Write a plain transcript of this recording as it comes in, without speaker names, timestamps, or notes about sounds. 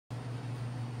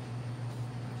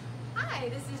Hi,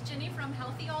 this is Jennie from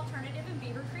Healthy Alternative in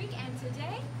Beaver Creek, and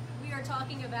today we are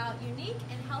talking about unique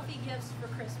and healthy gifts for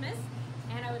Christmas.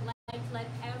 And I would like to let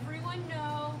everyone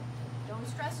know, don't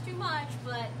stress too much,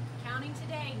 but counting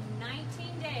today,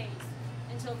 19 days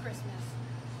until Christmas.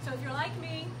 So if you're like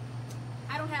me,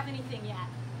 I don't have anything yet.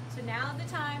 So now's the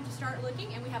time to start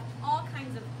looking, and we have all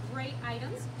kinds of great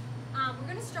items. We're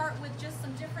going to start with just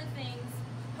some different things.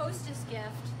 Hostess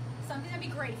gift, something that'd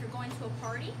be great if you're going to a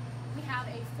party. We have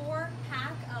a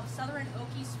 4-pack of Southern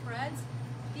Okie spreads.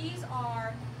 These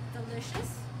are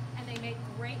delicious and they make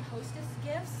great hostess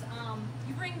gifts.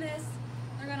 You bring this,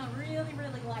 they're gonna really,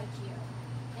 really like you.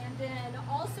 And then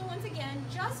also, once again,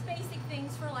 just basic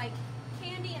things for like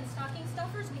candy and stocking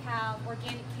stuffers. We have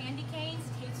organic candy canes.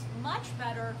 Tastes much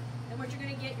better than what you're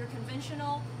gonna get your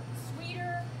conventional,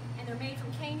 sweeter, and they're made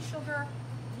from cane sugar.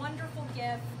 Wonderful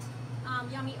gift.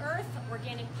 Yummy Earth,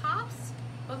 organic pops.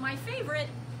 But my favorite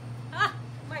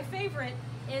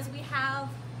is we have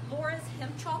Laura's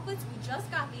hemp chocolates. We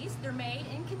just got these. They're made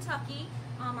in Kentucky.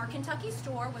 Our Kentucky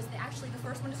store was actually the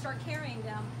first one to start carrying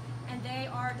them, and they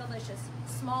are delicious.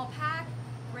 Small pack,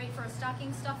 great for a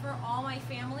stocking stuffer. All my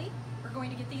family are going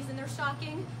to get these in their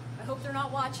stocking. I hope they're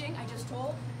not watching, I just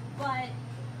told, but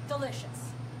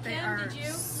delicious. They Kim, are did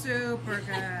you? super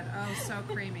good. Oh, so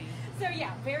creamy. So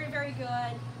yeah, very, very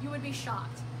good. You would be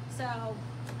shocked. So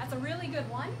that's a really good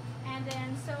one. And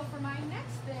then, so for my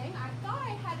next thing, I thought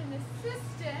I had an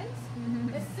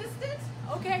assistant. Assistant?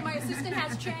 Okay, my assistant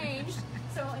has changed.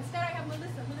 So instead I have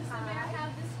Melissa. Melissa, may I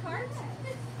have this cart?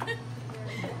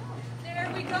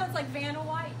 There we go. It's like Vanna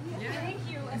White. Yeah. Thank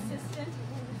you, assistant.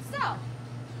 So,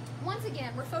 once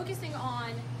again, we're focusing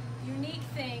on unique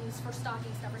things for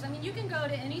stocking stuffers. I mean, you can go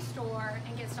to any store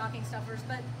and get stocking stuffers,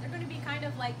 but they're going to be kind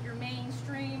of like your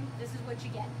mainstream. This is what you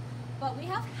get. But we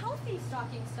have healthy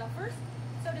stocking stuffers.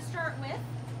 So to start with,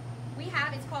 we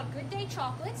have, it's called Good Day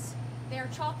Chocolates. They're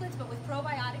chocolates but with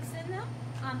probiotics in them.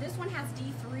 This one has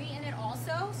D3 in it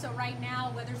also. So right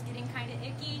now, weather's getting kind of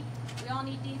icky. We all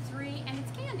need D3, and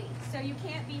it's candy. So you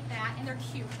can't beat that, and they're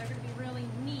cute. They're going to be really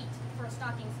neat for a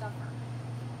stocking stuffer.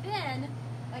 Then,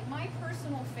 like my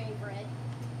personal favorite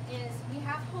is we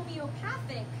have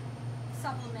homeopathic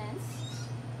supplements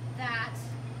that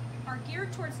are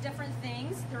geared towards different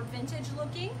things. They're vintage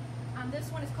looking.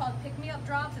 This one is called Pick Me Up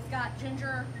Drops. It's got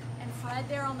Ginger and Fred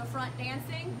there on the front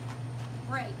dancing.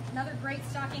 Great. Another great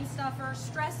stocking stuffer.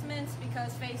 Stress mints,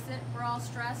 because face it, we're all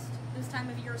stressed this time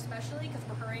of year especially because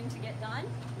we're hurrying to get done.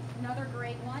 Another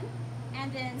great one.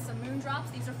 And then some moon drops.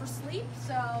 These are for sleep.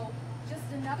 So just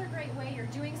another great way you're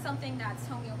doing something that's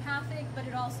homeopathic, but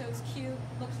it also is cute,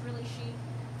 looks really chic.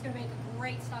 It's going to make a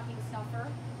great stocking stuffer.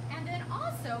 And then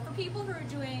also for people who are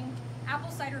doing apple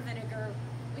cider vinegar,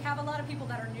 we have a lot of people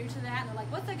that are new to that, and they're like,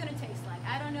 what's that going to taste like?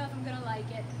 I don't know if I'm going to like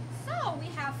it. So we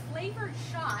have flavored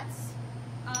shots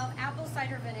of apple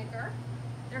cider vinegar.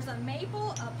 There's a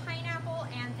maple, a pineapple,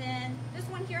 and then this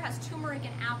one here has turmeric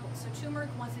and apple. So turmeric,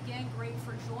 once again, great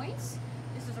for joints.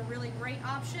 This is a really great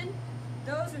option.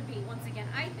 Those would be, once again,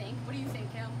 I think. What do you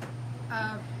think, Kim?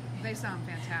 They sound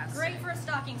fantastic. Great for a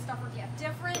stocking stuffer gift.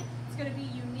 Different, it's going to be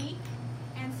unique,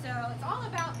 and so it's all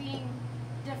about being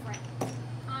different.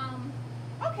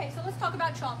 Okay, so let's talk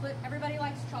about chocolate. Everybody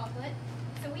likes chocolate.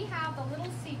 So we have the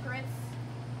Little Secrets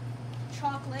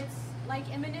chocolates,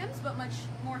 like M&Ms, but much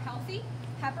more healthy.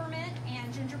 Peppermint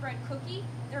and gingerbread cookie.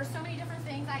 There are so many different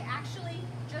things. I actually,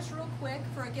 just real quick,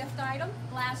 for a gift item,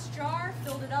 glass jar,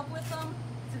 filled it up with them.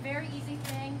 It's a very easy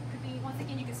thing. Could be, once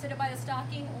again, you can sit it by the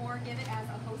stocking or give it as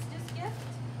a hostess gift.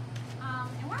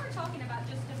 And while we're talking about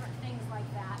just different things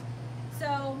like that,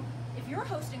 so if you're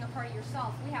hosting a party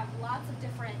yourself, we have lots of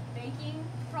different baking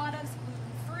products,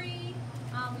 gluten-free.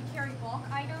 We carry bulk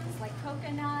items like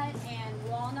coconut and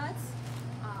walnuts,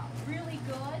 really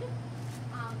good.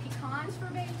 Pecans for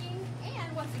baking,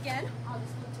 and once again, I'll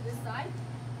just flip to this side.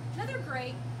 Another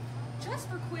great, just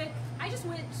for quick, I just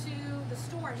went to the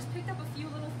store, just picked up a few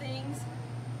little things.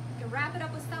 You can wrap it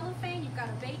up with cellophane. You've got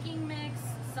a baking mix,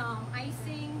 some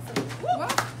icing, some. Whoa!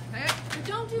 Hey, but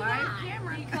don't do my that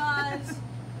camera. because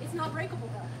it's not breakable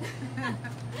though.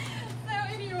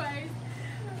 So, anyways,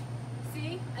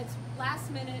 see, it's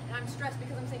last minute. I'm stressed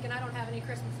because I'm thinking I don't have any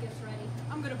Christmas gifts ready.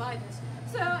 I'm gonna buy this.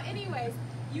 So, anyways,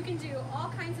 you can do all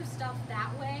kinds of stuff that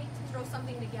way to throw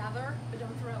something together, but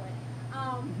don't throw it.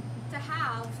 To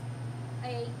have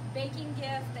a baking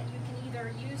gift that you can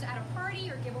either use at a party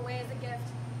or give away as a gift,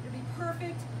 it'd be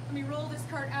perfect. Let me roll this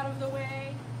cart out of the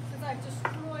way since I've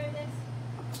destroyed it.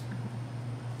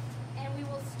 And we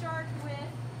will start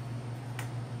with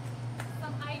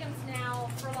some items now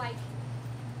for like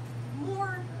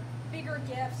more bigger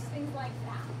gifts, things like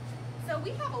that. So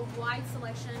we have a wide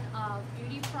selection of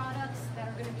beauty products that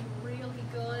are going to be really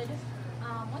good.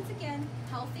 Once again,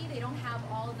 healthy. They don't have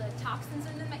all the toxins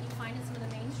in them that you find in some of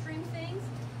the mainstream things.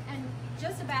 And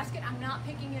just a basket, I'm not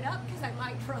picking it up because I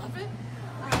might drop it.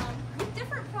 With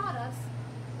different products,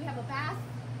 we have a bath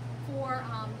for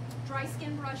dry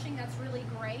skin brushing, that's really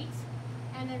great.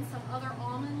 And then some other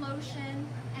almond lotion.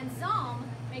 And Zom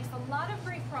makes a lot of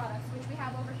great products, which we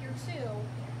have over here too,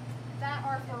 that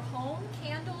are for home,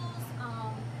 candles,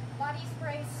 body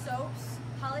sprays, soaps,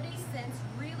 holiday scents.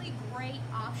 Really great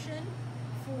option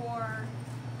for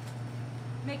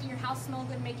making your house smell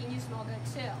good, making you smell good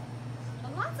too.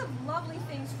 But lots of lovely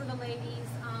things for the ladies.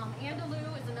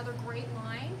 Andalou is another great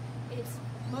line.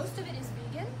 Most of it is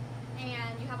vegan,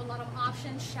 and you have a lot of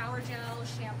options: shower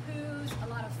gels, shampoos, a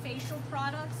lot of facial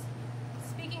products.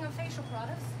 Speaking of facial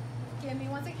products, give me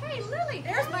one second. Hey, Lily,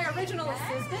 there's my original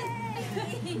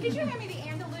assistant. Could you hand me the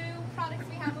Andalou products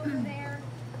we have over there?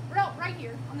 Right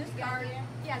here on this card.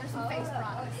 Yeah, there's some face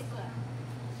products.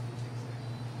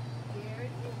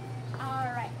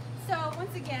 All right. So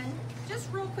once again,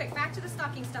 just real quick, back to the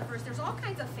stocking stuffers. There's all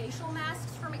kinds of facial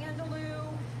masks from Andalou.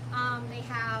 They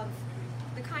have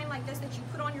the kind like this that you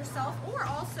put on yourself, or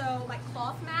also like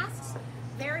cloth masks.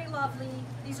 Very lovely.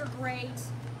 These are great.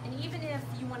 And even if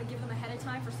you want to give them ahead of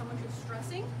time for someone who's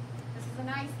stressing, this is a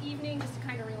nice evening just to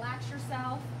kind of relax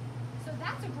yourself. So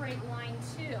that's a great line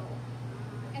too.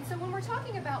 And so when we're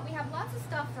talking about, we have lots of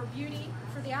stuff for beauty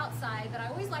for the outside, but I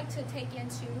always like to take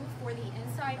into for the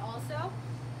inside also.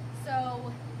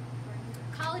 So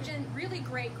collagen, really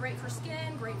great for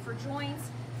skin, great for joints.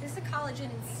 This is a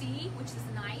collagen in C, which is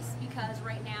nice because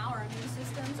right now our immune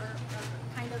systems are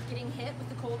kind of getting hit with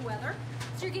the cold weather.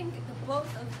 So you're getting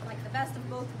the best of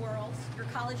both worlds. Your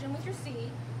collagen with your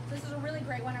C. So this is a really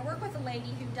great one. I work with a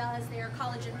lady who does their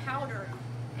collagen powder,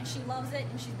 and she loves it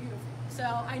and she's beautiful. So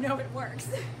I know it works.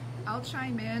 I'll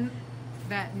chime in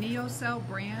that NeoCell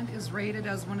brand is rated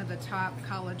as one of the top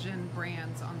collagen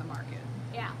brands on the market.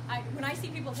 Yeah, when I see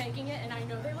people taking it and I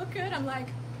know they look good, I'm like,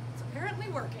 it's apparently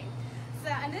working. So,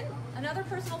 and then another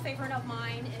personal favorite of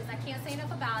mine is, I can't say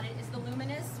enough about it, is the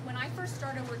Luminous. When I first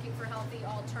started working for Healthy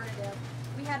Alternative,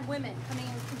 we had women coming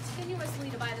in continuously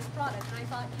to buy this product, and I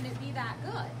thought, can it be that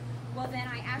good? Well, then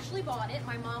I actually bought it.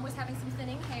 My mom was having some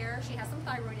thinning hair. She has some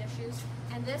thyroid issues,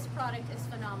 and this product is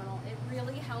phenomenal. It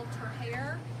really helped her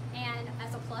hair, and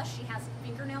as a plus, she has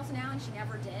fingernails now, and she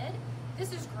never did.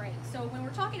 This is great. So when we're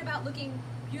talking about looking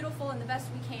beautiful and the best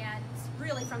we can, it's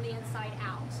really from the inside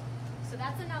out. So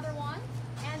that's another one.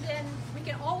 And then we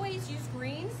can always use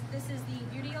greens. This is the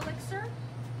Beauty Elixir.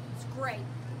 It's great.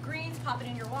 Greens, pop it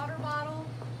in your water bottle.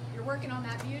 You're working on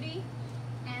that beauty.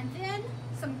 And then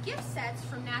some gift sets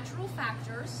from Natural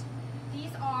Factors.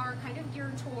 These are kind of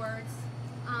geared towards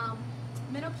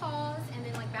menopause and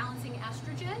then like balancing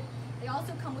estrogen. They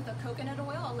also come with a coconut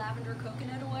oil, a lavender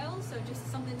coconut oil, so just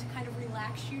something to kind of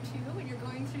relax you too when you're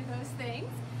going through those things.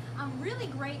 Really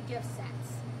great gift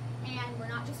sets. And we're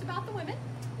not just about the women.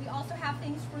 We also have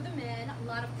things for the men. A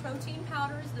lot of protein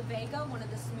powders, the Vega, one of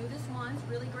the smoothest ones,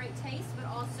 really great taste, but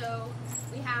also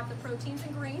we have the proteins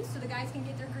and greens, so the guys can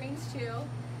get their greens too.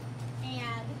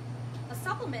 And a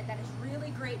supplement that is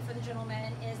really great for the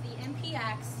gentlemen is the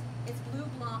MPX. It's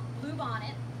Blue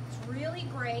Bonnet. It's really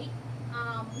great.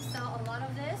 We sell a lot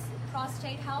of this.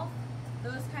 Prostate health,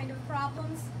 those kind of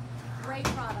problems. Great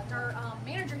product. Our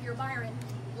manager here, Byron,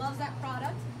 loves that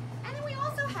product. And then we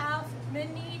also have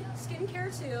men need skincare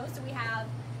too. So we have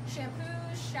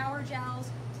shampoos, shower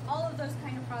gels, all of those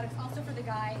kind of products also for the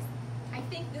guys. I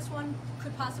think this one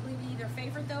could possibly be their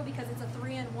favorite though, because it's a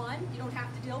 3-in-1. You don't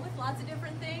have to deal with lots of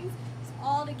different things. It's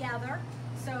all together.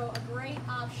 So a great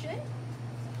option.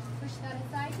 Push that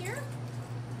aside here.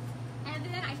 And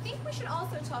then I think we should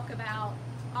also talk about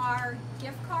our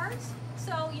gift cards.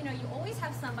 So, you know, you always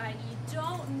have somebody, you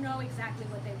don't know exactly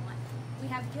what they want. We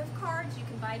have gift cards. You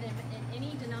can buy them in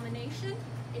any denomination.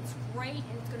 It's great,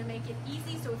 and it's going to make it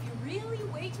easy. So if you really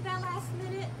wait to that last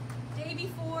minute, day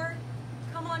before,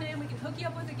 come on in. We can hook you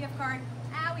up with a gift card.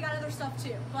 We got other stuff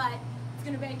too, but it's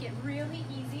going to make it really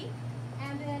easy.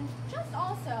 And then just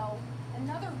also,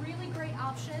 another really great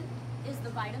option is the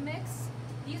Vitamix.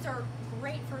 These are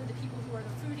great for the people who are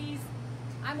the foodies.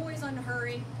 I'm always on a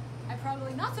hurry. I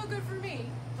probably not so good for me,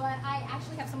 but I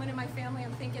actually have someone in my family.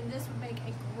 I'm thinking this would make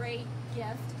a great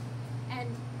gift. And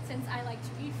since I like to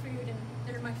eat food and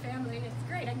they're my family, it's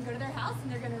great. I can go to their house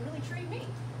and they're going to really treat me.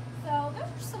 So those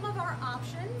are some of our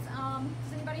options.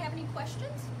 Does anybody have any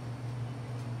questions?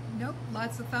 Nope,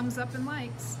 lots of thumbs up and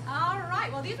likes. All right,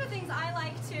 well these are things I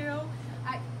like too.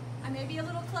 I may be a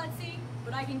little klutzy,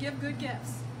 but I can give good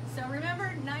gifts. So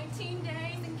remember, 19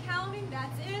 days and counting,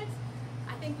 that's it.